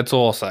guy. That's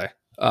all I'll say.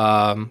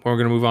 We're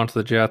gonna move on to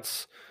the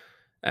Jets,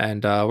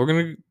 and we're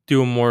gonna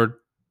do a more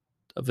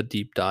of a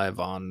deep dive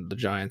on the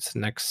Giants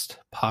next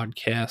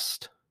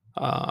podcast.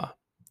 I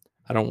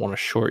don't want to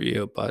short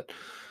you, but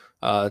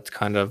it's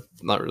kind of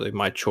not really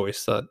my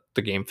choice that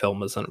the game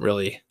film isn't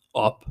really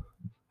up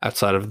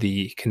outside of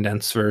the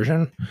condensed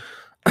version.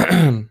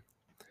 And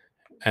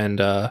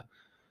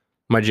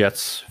my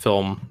Jets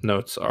film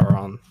notes are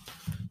on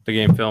the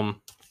game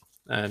film,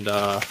 and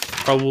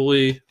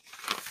probably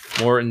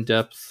more in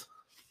depth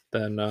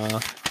than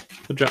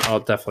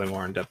definitely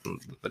more in depth than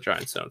the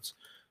Giants notes.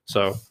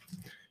 So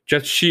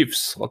Jets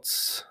Chiefs,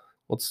 let's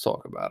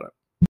talk about it.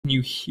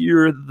 You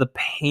hear the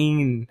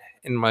pain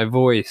in my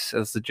voice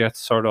as the Jets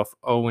start off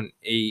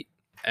 0-8,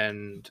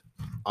 and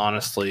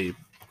honestly,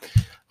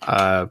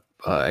 I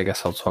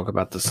guess I'll talk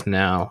about this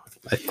now.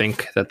 I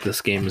think that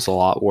this game is a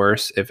lot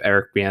worse if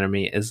Eric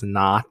Bieniemy is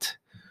not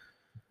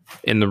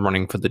in the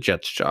running for the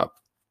Jets job.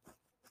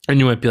 And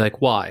you might be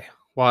like, why?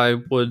 Why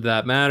would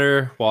that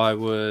matter? Why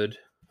would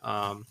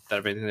that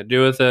have anything to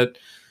do with it?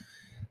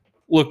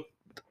 Look,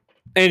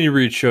 Andy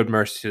Reid showed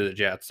mercy to the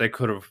Jets. They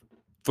could have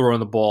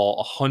thrown the ball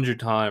 100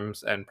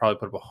 times and probably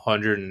put up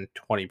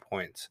 120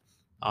 points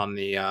on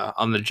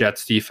the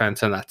Jets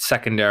defense and that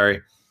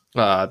secondary.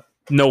 No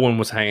one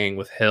was hanging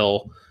with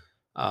Hill.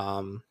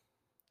 Oh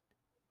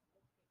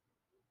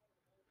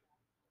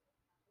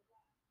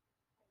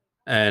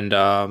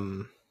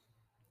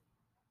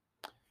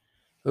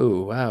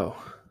wow!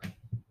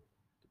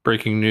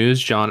 Breaking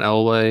news: John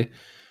Elway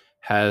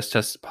has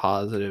tested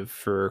positive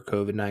for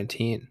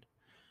COVID-19.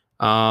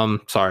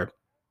 Sorry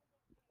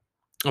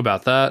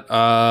about that.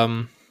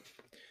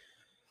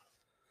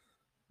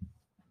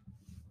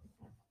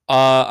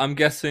 I'm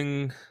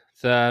guessing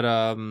that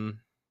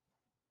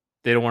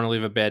they don't want to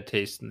leave a bad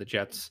taste in the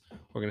Jets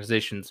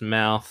organization's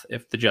mouth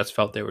if the Jets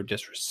felt they were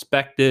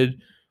disrespected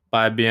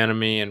by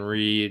Bieniemy and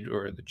Reid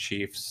or the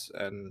Chiefs,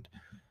 and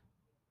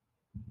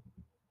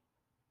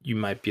you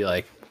might be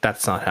like,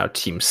 that's not how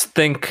teams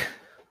think,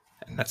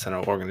 and that's not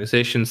how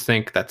organizations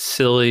think. That's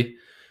silly.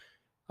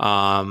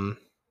 But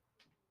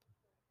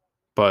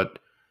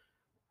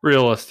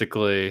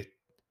realistically,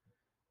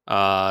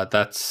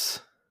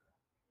 that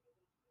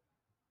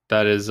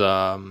is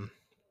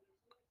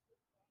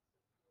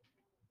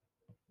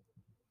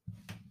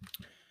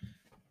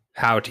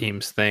how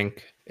teams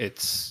think.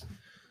 It's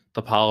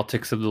the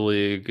politics of the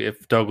league.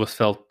 If Douglas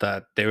felt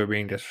that they were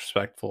being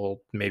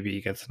disrespectful, maybe he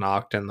gets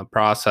knocked in the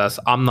process.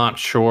 I'm not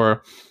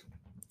sure,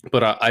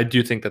 but I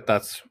do think that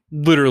that's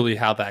literally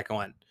how that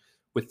went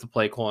with the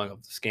play calling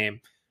of this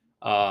game.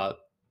 I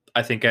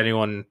think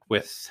anyone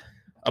with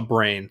a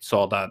brain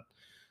saw that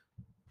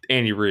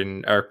Andy Reid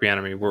and Eric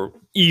Bieniemy were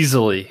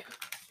easily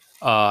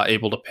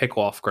able to pick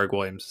off Greg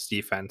Williams'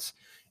 defense.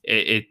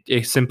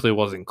 It simply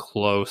wasn't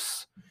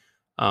close.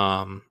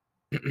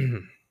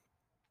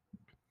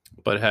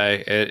 But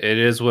hey, it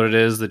is what it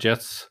is. The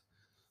Jets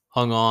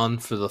hung on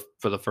for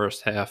the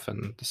first half,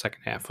 and the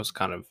second half was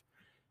kind of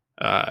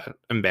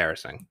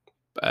embarrassing,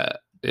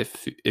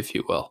 if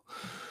you will.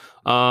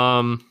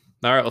 All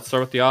right, let's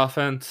start with the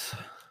offense.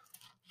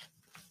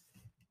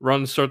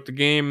 Run to start the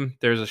game.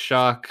 There's a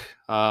shock.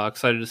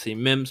 Excited to see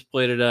Mims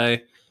play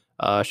today.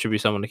 Should be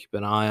someone to keep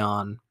an eye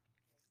on.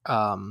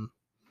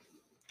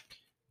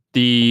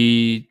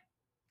 The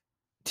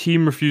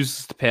team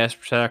refuses to pass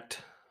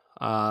protect.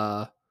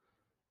 Okay.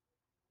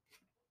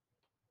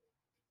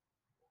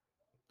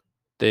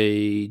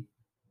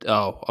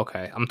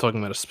 I'm talking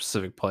about a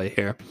specific play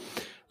here.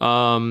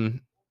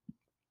 Look,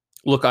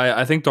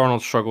 I think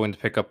Darnold's struggling to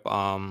pick up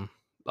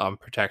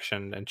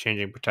protection and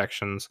changing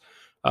protections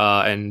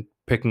and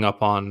picking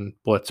up on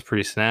blitz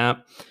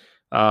pre-snap.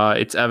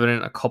 It's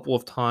evident a couple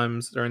of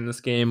times during this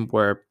game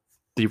where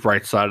the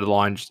right side of the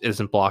line just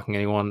isn't blocking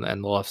anyone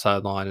and the left side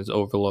of the line is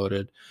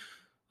overloaded.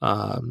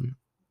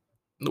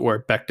 where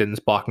Becton's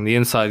blocking the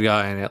inside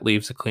guy and it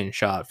leaves a clean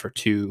shot for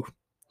two,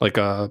 like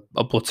a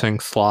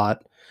blitzing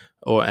slot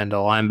and a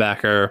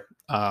linebacker,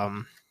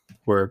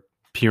 where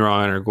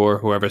Piron or Gore,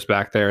 whoever's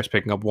back there, is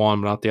picking up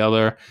one but not the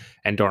other,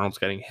 and Darnold's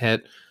getting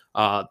hit.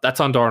 That's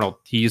on Darnold.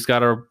 He's got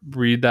to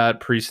read that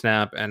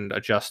pre-snap and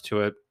adjust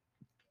to it.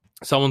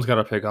 Someone's got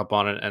to pick up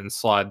on it and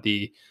slide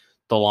the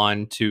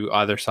line to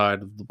either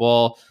side of the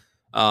ball.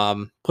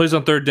 Plays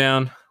on third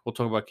down. We'll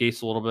talk about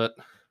Gase a little bit.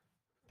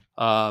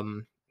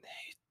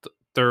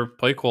 Their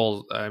play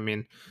calls, I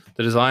mean,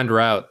 the designed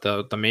route,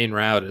 the main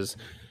route is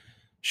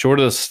short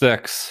of the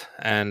sticks,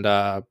 and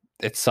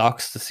it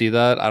sucks to see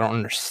that. I don't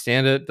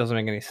understand it. Doesn't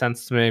make any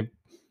sense to me.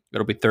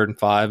 It'll be 3rd and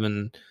 5,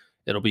 and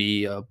it'll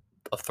be a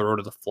throw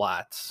to the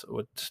flats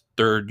with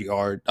a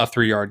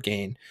 3-yard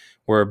gain,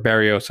 where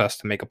Barrios has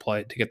to make a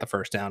play to get the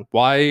first down.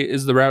 Why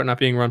is the route not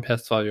being run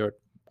past the 5-yard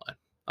line?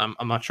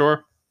 I'm not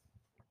sure.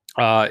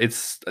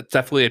 It's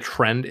definitely a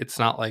trend. It's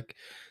not like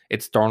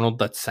it's Darnold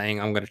that's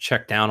saying I'm going to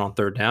check down on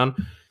third down.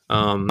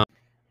 All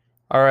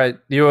right,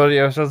 the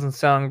audio doesn't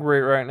sound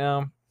great right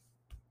now.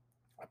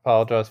 I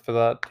apologize for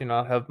that. Do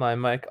not have my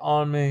mic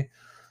on me.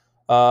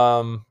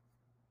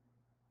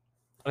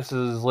 This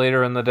is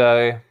later in the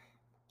day.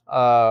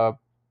 I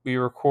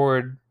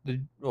record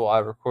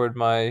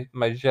my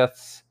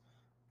Jets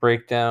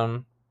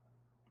breakdown.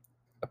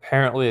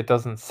 Apparently, it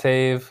doesn't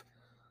save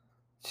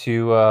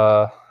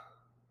to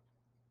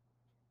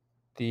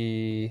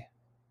the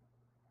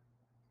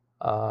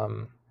I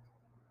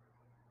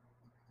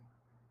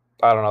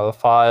don't know, the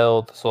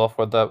file, the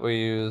software that we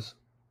use.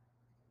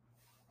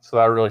 So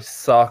that really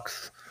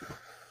sucks.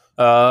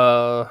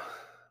 I'll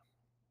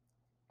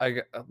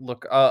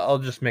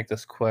just make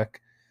this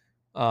quick.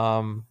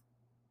 And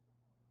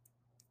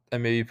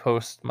maybe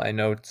post my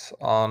notes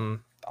on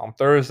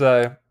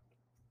Thursday and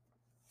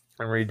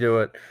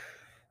redo it.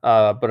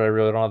 But I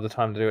really don't have the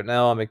time to do it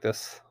now. I'll make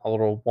this a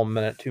little 1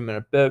 minute, 2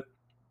 minute bit.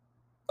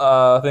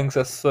 Things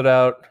that stood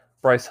out.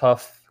 Bryce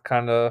Huff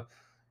kind of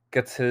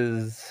gets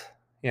his,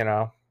 he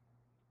kind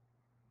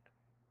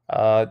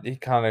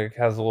of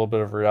has a little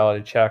bit of a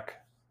reality check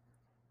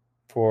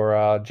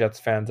for Jets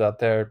fans out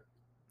there.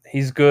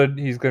 He's good.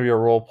 He's going to be a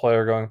role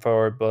player going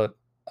forward, but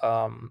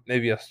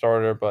maybe a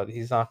starter, but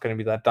he's not going to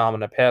be that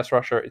dominant pass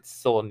rusher. It's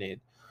still a need.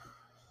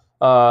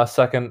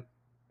 Second,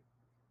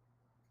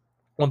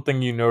 one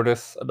thing you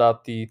notice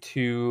about the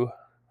two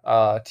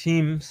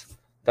teams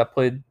that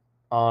played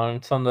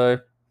on Sunday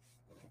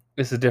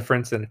is the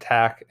difference in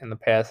attack in the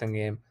passing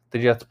game. The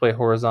Jets play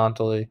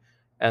horizontally,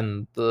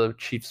 and the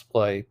Chiefs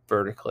play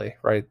vertically,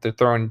 right? They're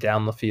throwing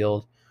down the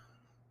field.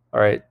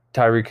 All right,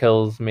 Tyreek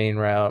Hill's main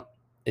route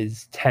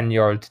is 10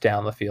 yards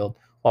down the field,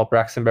 while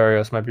Braxton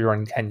Berrios might be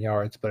running 10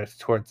 yards, but it's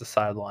towards the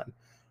sideline,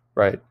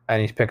 right?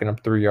 And he's picking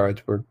up 3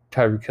 yards, where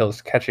Tyreek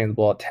Hill's catching the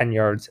ball at 10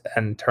 yards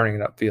and turning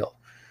it upfield.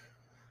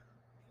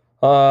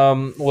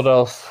 What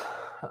else?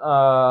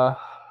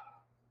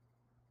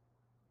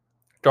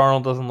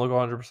 Darnold doesn't look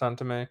 100%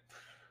 to me.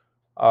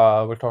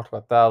 We talked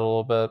about that a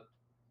little bit.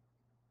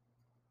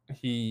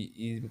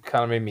 He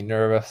kind of made me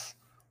nervous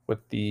with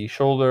the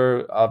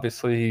shoulder.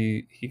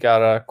 Obviously, he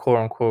got a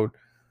quote-unquote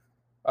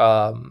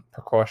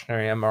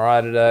precautionary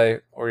MRI today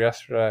or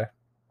yesterday.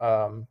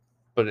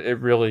 But it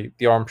really,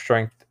 the arm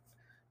strength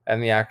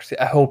and the accuracy,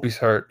 I hope he's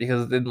hurt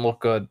because it didn't look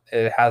good.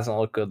 It hasn't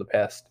looked good the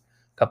past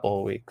couple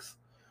of weeks.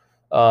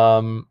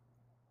 And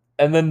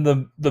then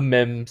the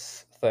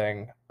Mims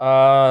thing.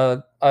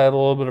 I had a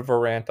little bit of a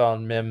rant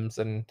on Mims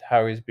and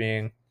how he's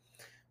being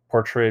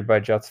portrayed by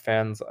Jets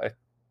fans.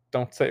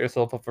 Don't set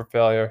yourself up for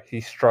failure.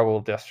 He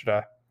struggled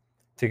yesterday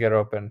to get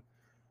open.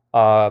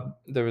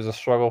 There was a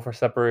struggle for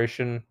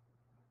separation.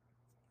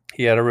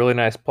 He had a really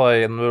nice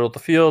play in the middle of the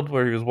field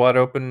where he was wide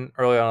open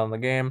early on in the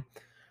game.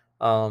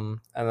 And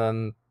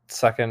then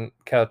second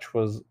catch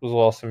was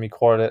awesome. He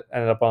caught it,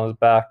 ended up on his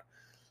back.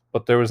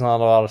 But there was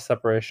not a lot of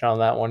separation on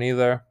that one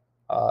either.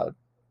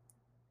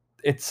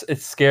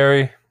 It's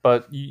scary,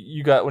 but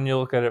you got, when you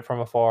look at it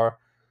from afar,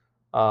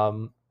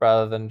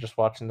 rather than just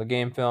watching the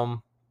game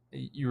film,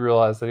 you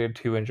realize that he had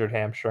 2 injured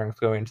hamstrings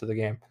going into the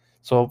game.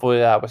 So hopefully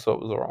that was what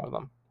was wrong with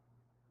him.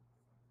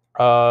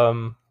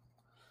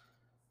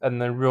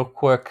 And then real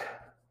quick,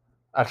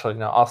 actually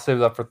no, I'll save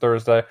that for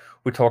Thursday.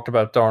 We talked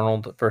about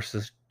Darnold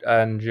versus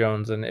and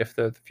Jones and if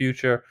they're the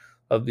future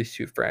of these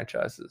two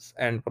franchises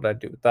and what I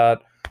do with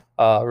that.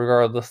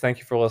 Regardless, thank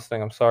you for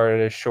listening. I'm sorry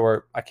it is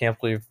short. I can't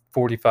believe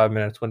 45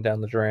 minutes went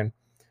down the drain.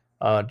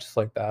 Just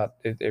like that.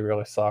 It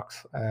really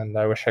sucks. And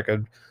I wish I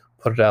could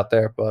put it out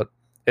there, but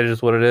it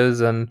is what it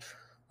is. And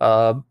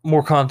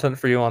more content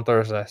for you on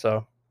Thursday.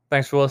 So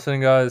thanks for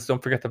listening, guys.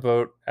 Don't forget to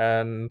vote.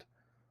 And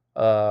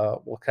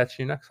we'll catch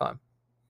you next time.